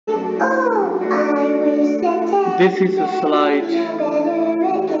This is a slide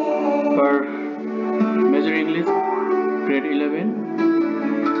for Major English grade 11.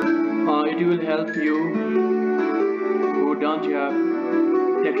 It will help you who don't have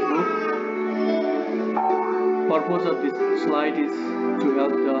textbook. Purpose of this slide is to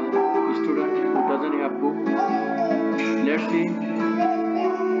help the student who doesn't have book. Let's see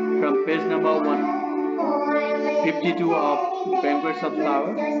from page number 152 of Banquets of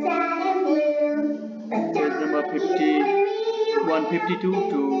Flowers. Page number 152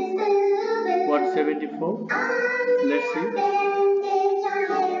 to 174. Let's see.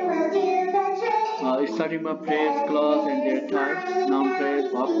 Starting my phrase, clause and their types, noun phrase,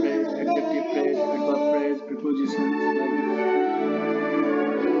 verb phrase, adjective phrase, adverb phrase, prepositions, like this.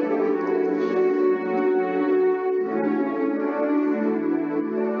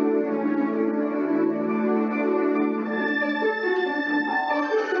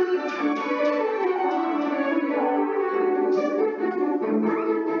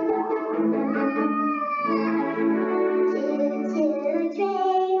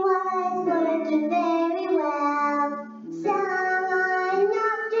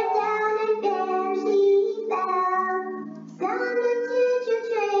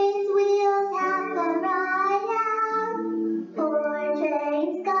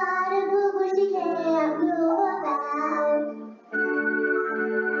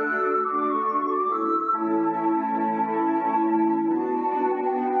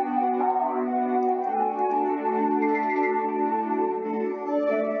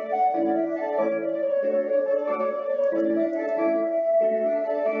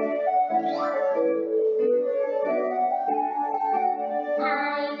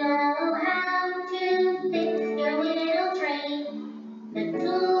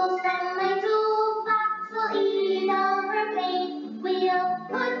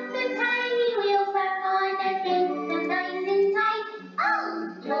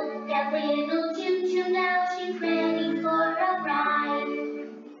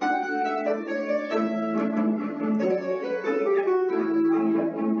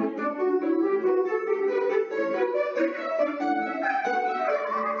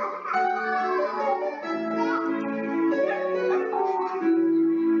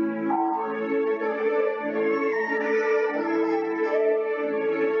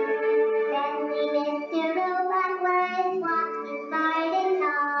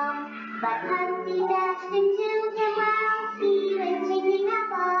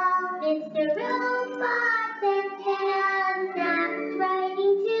 Mr. Robot and Ken snapped right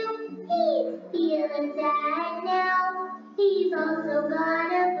into. He's feeling sad now. He's also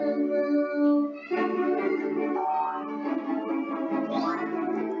got a boo-boo.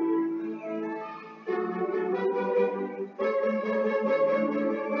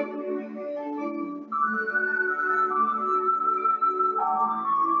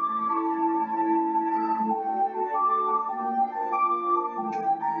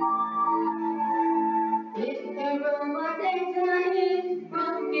 Mr. Robot and Ken is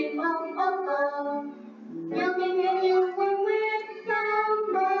rocking looking at you when we're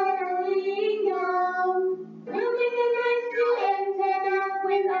somebody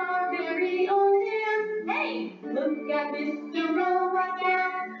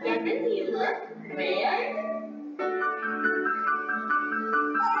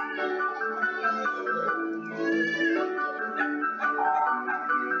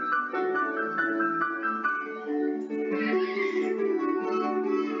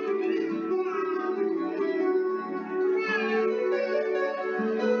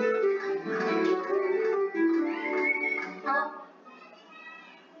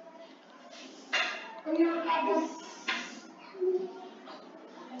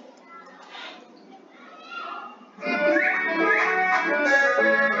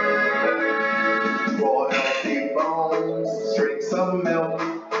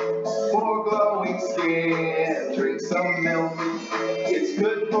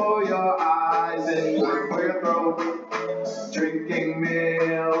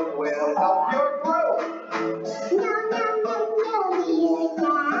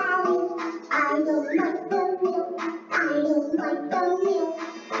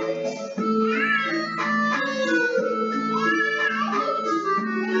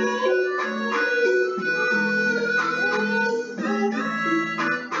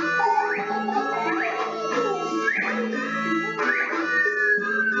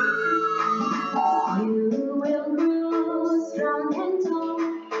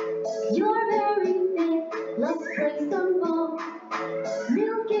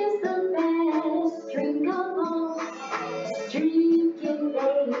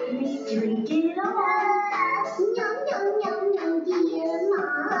Drink it all. No, no, no, no, dear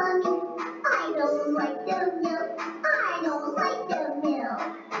mommy. I don't like the milk. I don't like the milk.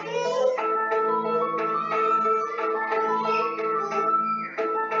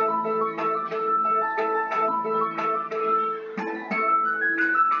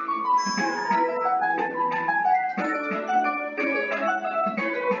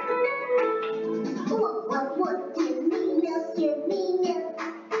 What, give me milk, give me milk.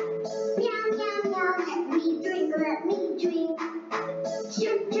 Meow, meow, meow, let me drink, let me drink.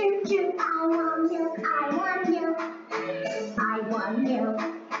 Chirp, chirp, chirp, I want milk, I want milk. I want milk.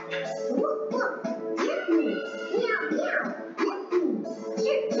 Whoop, whoop, give me. Meow, meow, let me.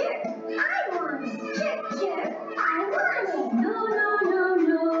 Chirp, chirp, I want it. Chirp, chirp, I want it. No, no, no,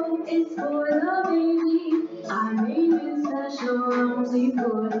 no, it's for the baby. I made it special only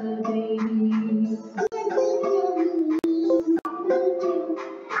for the baby.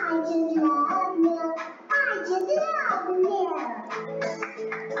 I just love milk. I just love milk.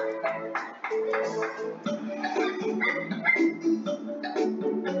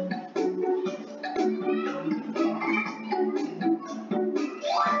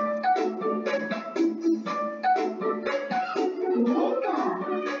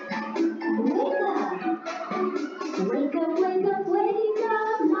 Wake up, wake up, wake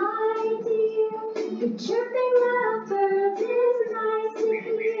up, my dear. The chirping of birds is nice to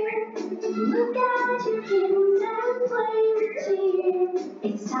hear. Look at your kittens and play with cheer.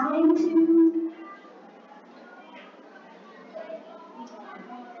 It's time to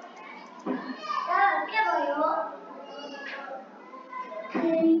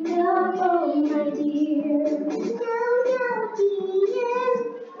wake up, oh my dear. No,